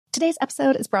Today's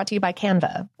episode is brought to you by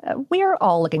Canva. We're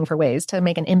all looking for ways to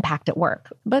make an impact at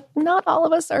work, but not all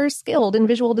of us are skilled in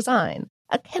visual design.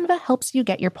 Canva helps you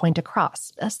get your point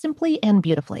across, simply and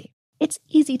beautifully. It's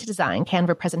easy to design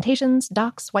Canva presentations,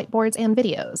 docs, whiteboards, and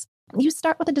videos. You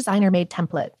start with a designer-made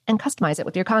template and customize it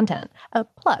with your content.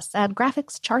 Plus, add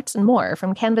graphics, charts, and more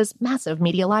from Canva's massive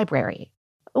media library.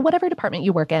 Whatever department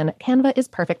you work in, Canva is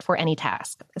perfect for any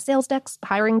task. Sales decks,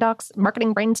 hiring docs,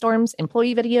 marketing brainstorms,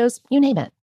 employee videos, you name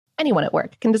it. Anyone at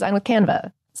work can design with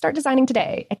Canva. Start designing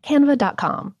today at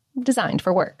canva.com. Designed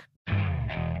for work.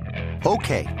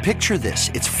 Okay, picture this.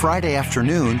 It's Friday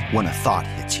afternoon when a thought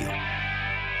hits you.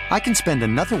 I can spend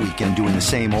another weekend doing the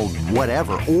same old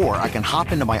whatever, or I can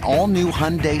hop into my all-new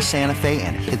Hyundai Santa Fe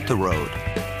and hit the road.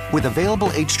 With available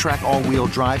H-Track all-wheel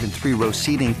drive and 3-row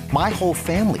seating, my whole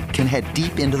family can head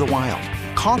deep into the wild.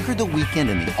 Conquer the weekend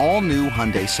in the all-new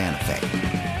Hyundai Santa Fe.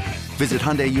 Visit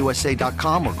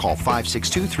HyundaiUSA.com or call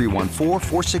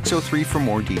 562-314-4603 for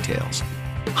more details.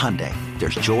 Hyundai,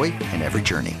 there's joy in every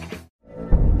journey.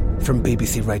 From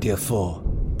BBC Radio 4,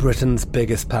 Britain's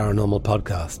biggest paranormal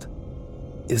podcast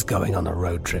is going on a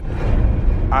road trip.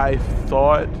 I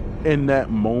thought in that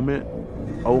moment,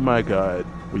 oh my God,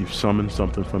 we've summoned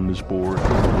something from this board.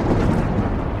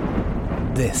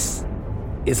 This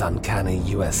is Uncanny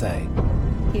USA.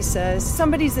 He says,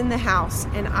 somebody's in the house,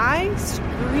 and I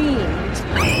screamed.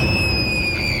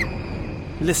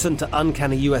 Listen to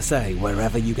Uncanny USA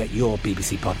wherever you get your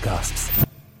BBC podcasts,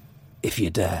 if you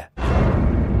dare.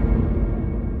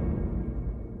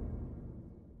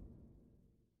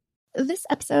 This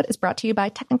episode is brought to you by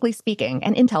Technically Speaking,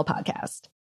 an Intel podcast.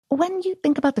 When you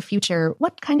think about the future,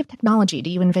 what kind of technology do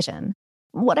you envision?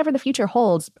 Whatever the future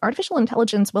holds, artificial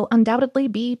intelligence will undoubtedly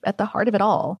be at the heart of it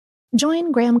all.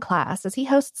 Join Graham Class as he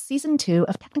hosts Season 2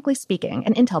 of Technically Speaking,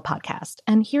 an Intel podcast,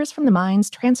 and hears from the minds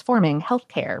transforming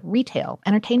healthcare, retail,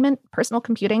 entertainment, personal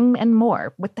computing, and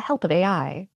more with the help of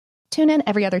AI. Tune in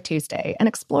every other Tuesday and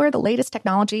explore the latest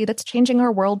technology that's changing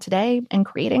our world today and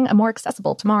creating a more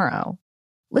accessible tomorrow.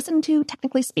 Listen to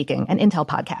Technically Speaking, an Intel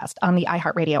podcast on the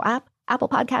iHeartRadio app, Apple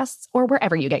Podcasts, or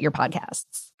wherever you get your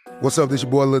podcasts. What's up, this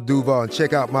your boy Lil Duval, and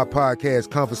check out my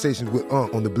podcast, Conversations with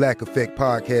Unc, on the Black Effect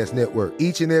Podcast Network.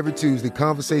 Each and every Tuesday,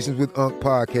 Conversations with Unc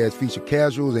podcast feature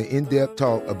casuals and in-depth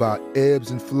talk about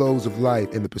ebbs and flows of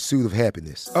life and the pursuit of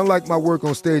happiness. Unlike my work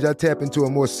on stage, I tap into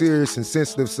a more serious and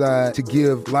sensitive side to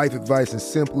give life advice and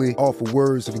simply offer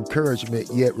words of encouragement,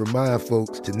 yet remind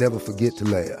folks to never forget to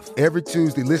laugh. Every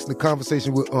Tuesday, listen to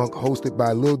Conversation with Unc, hosted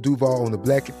by Lil Duval on the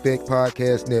Black Effect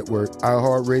Podcast Network,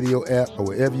 iHeartRadio app, or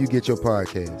wherever you get your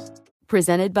podcasts.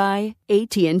 Presented by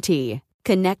AT&T.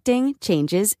 Connecting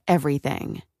changes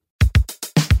everything.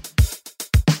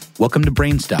 Welcome to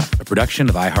Brainstuff, a production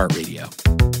of iHeartRadio.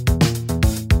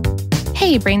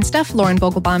 Hey, Brainstuff, Lauren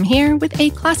Vogelbaum here with a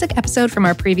classic episode from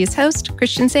our previous host,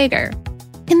 Christian Sager.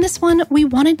 In this one, we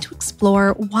wanted to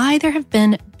explore why there have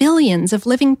been billions of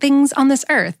living things on this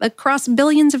earth across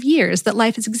billions of years that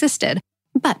life has existed,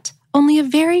 but only a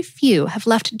very few have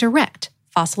left direct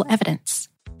fossil evidence.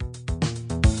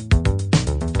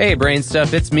 Hey,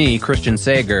 Brainstuff, it's me, Christian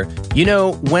Sager. You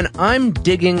know, when I'm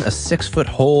digging a 6-foot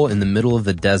hole in the middle of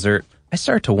the desert, I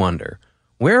start to wonder,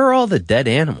 where are all the dead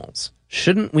animals?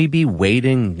 Shouldn't we be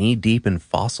wading knee-deep in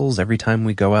fossils every time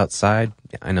we go outside?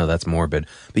 I know that's morbid,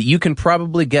 but you can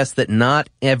probably guess that not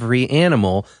every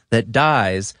animal that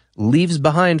dies leaves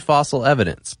behind fossil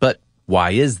evidence. But why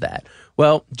is that?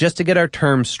 Well, just to get our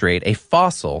terms straight, a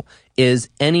fossil is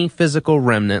any physical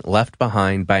remnant left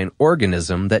behind by an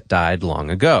organism that died long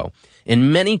ago.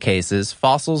 In many cases,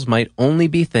 fossils might only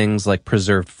be things like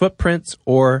preserved footprints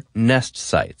or nest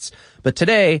sites. But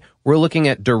today, we're looking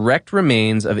at direct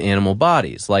remains of animal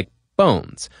bodies, like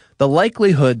bones. The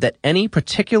likelihood that any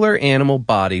particular animal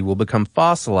body will become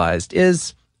fossilized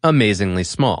is amazingly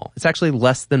small. It's actually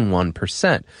less than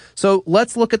 1%. So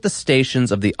let's look at the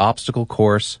stations of the obstacle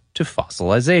course to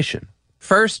fossilization.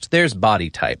 First, there's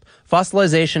body type.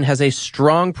 Fossilization has a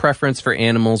strong preference for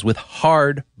animals with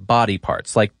hard body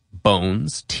parts, like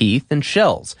bones, teeth, and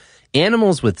shells.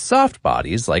 Animals with soft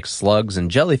bodies, like slugs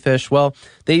and jellyfish, well,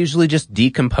 they usually just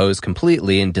decompose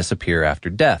completely and disappear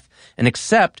after death. And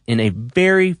except in a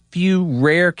very few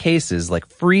rare cases like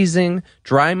freezing,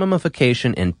 dry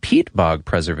mummification, and peat bog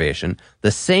preservation,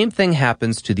 the same thing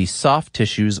happens to the soft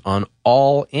tissues on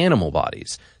all animal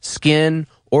bodies. Skin,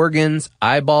 organs,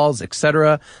 eyeballs,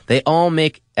 etc. They all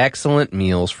make excellent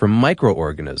meals for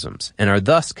microorganisms and are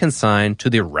thus consigned to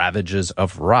the ravages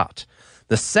of rot.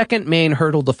 The second main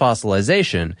hurdle to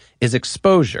fossilization is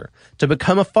exposure. To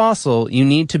become a fossil, you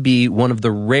need to be one of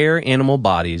the rare animal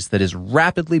bodies that is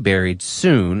rapidly buried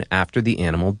soon after the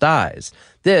animal dies.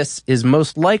 This is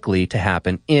most likely to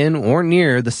happen in or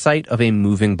near the site of a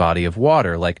moving body of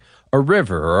water, like a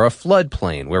river or a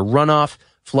floodplain, where runoff,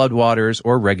 floodwaters,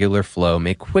 or regular flow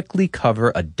may quickly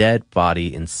cover a dead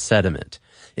body in sediment.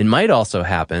 It might also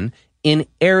happen in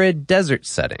arid desert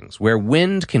settings, where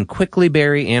wind can quickly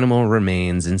bury animal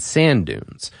remains in sand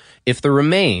dunes. If the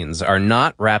remains are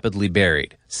not rapidly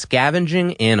buried,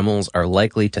 scavenging animals are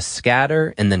likely to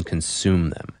scatter and then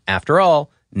consume them. After all,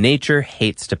 nature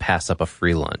hates to pass up a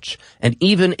free lunch, and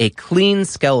even a clean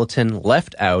skeleton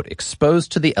left out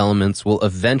exposed to the elements will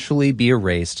eventually be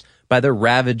erased by the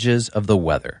ravages of the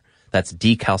weather. That's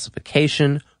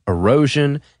decalcification,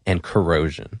 erosion, and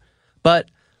corrosion.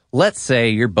 But let's say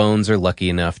your bones are lucky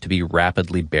enough to be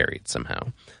rapidly buried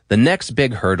somehow. The next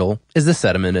big hurdle is the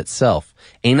sediment itself.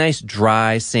 A nice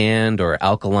dry sand or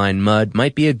alkaline mud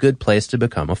might be a good place to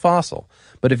become a fossil.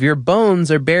 But if your bones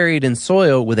are buried in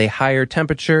soil with a higher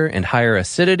temperature and higher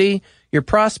acidity, your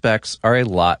prospects are a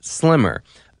lot slimmer.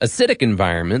 Acidic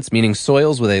environments, meaning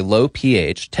soils with a low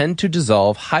pH, tend to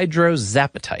dissolve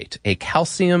hydrozapatite, a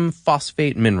calcium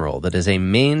phosphate mineral that is a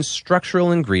main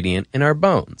structural ingredient in our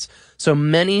bones. So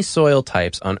many soil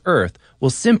types on Earth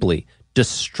will simply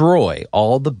destroy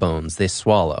all the bones they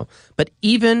swallow. But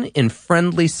even in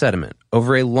friendly sediment,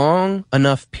 over a long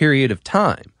enough period of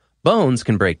time, bones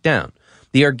can break down.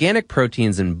 The organic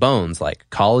proteins in bones, like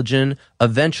collagen,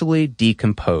 eventually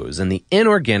decompose, and the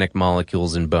inorganic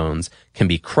molecules in bones can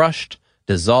be crushed,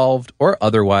 dissolved, or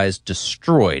otherwise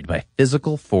destroyed by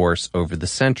physical force over the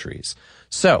centuries.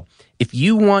 So, if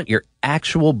you want your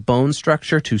actual bone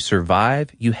structure to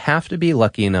survive, you have to be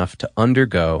lucky enough to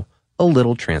undergo a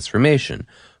little transformation.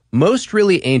 Most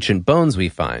really ancient bones we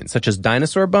find, such as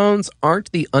dinosaur bones,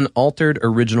 aren't the unaltered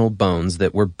original bones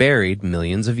that were buried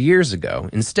millions of years ago.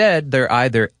 Instead, they're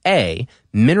either A,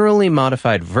 minerally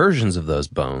modified versions of those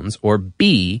bones, or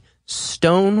B,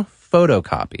 stone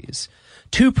photocopies.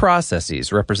 Two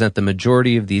processes represent the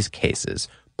majority of these cases: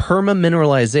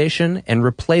 permamineralization and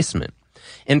replacement.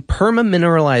 In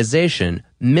permamineralization,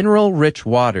 mineral-rich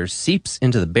water seeps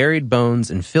into the buried bones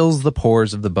and fills the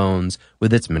pores of the bones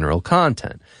with its mineral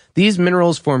content. These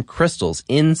minerals form crystals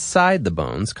inside the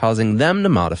bones, causing them to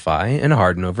modify and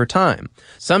harden over time.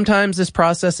 Sometimes this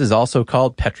process is also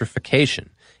called petrification.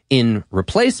 In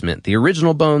replacement, the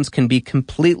original bones can be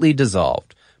completely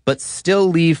dissolved, but still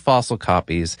leave fossil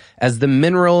copies as the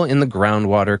mineral in the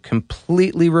groundwater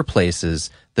completely replaces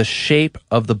the shape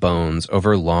of the bones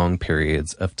over long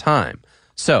periods of time.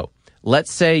 So,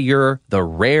 let's say you're the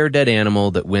rare dead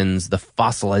animal that wins the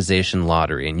fossilization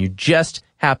lottery, and you just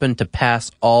happen to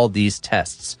pass all these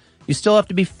tests. You still have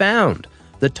to be found.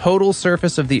 The total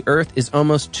surface of the Earth is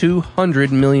almost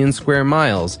 200 million square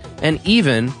miles, and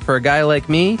even for a guy like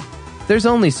me, there's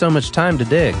only so much time to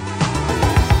dig.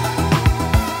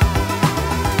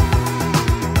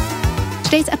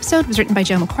 Today's episode was written by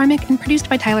Joe McCormick and produced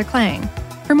by Tyler Klang.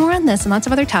 For more on this and lots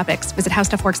of other topics, visit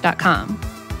howstuffworks.com.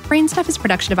 Brainstuff is a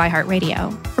production of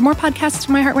iHeartRadio. For more podcasts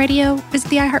from iHeartRadio, visit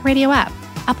the iHeartRadio app,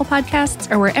 Apple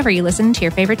Podcasts, or wherever you listen to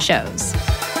your favorite shows.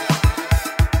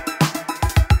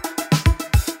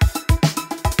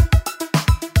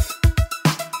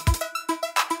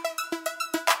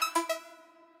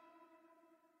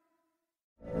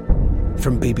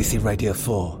 From BBC Radio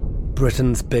 4,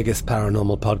 Britain's biggest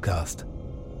paranormal podcast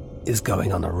is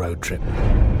going on a road trip.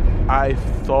 I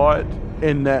thought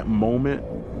in that moment,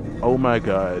 oh my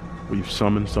God, we've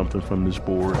summoned something from this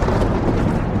board.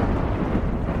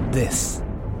 This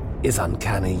is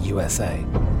Uncanny USA.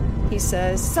 He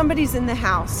says, somebody's in the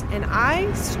house, and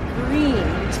I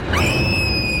screamed.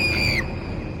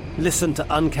 Listen to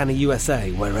Uncanny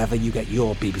USA wherever you get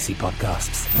your BBC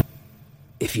podcasts,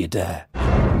 if you dare.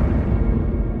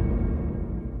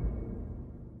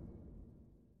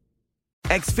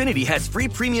 Xfinity has free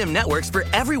premium networks for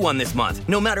everyone this month,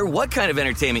 no matter what kind of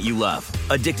entertainment you love.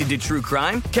 Addicted to true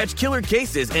crime? Catch killer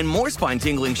cases and more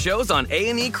spine-tingling shows on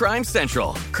A&E Crime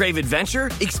Central. Crave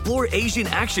adventure? Explore Asian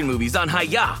action movies on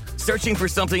Hi-YAH. Searching for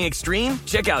something extreme?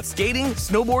 Check out skating,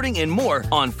 snowboarding, and more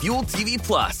on Fuel TV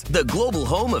Plus, the global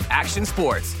home of action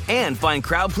sports. And find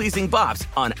crowd-pleasing bops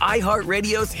on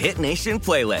iHeartRadio's Hit Nation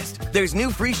playlist. There's new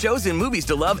free shows and movies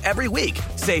to love every week.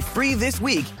 Say free this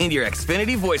week in your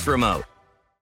Xfinity voice remote.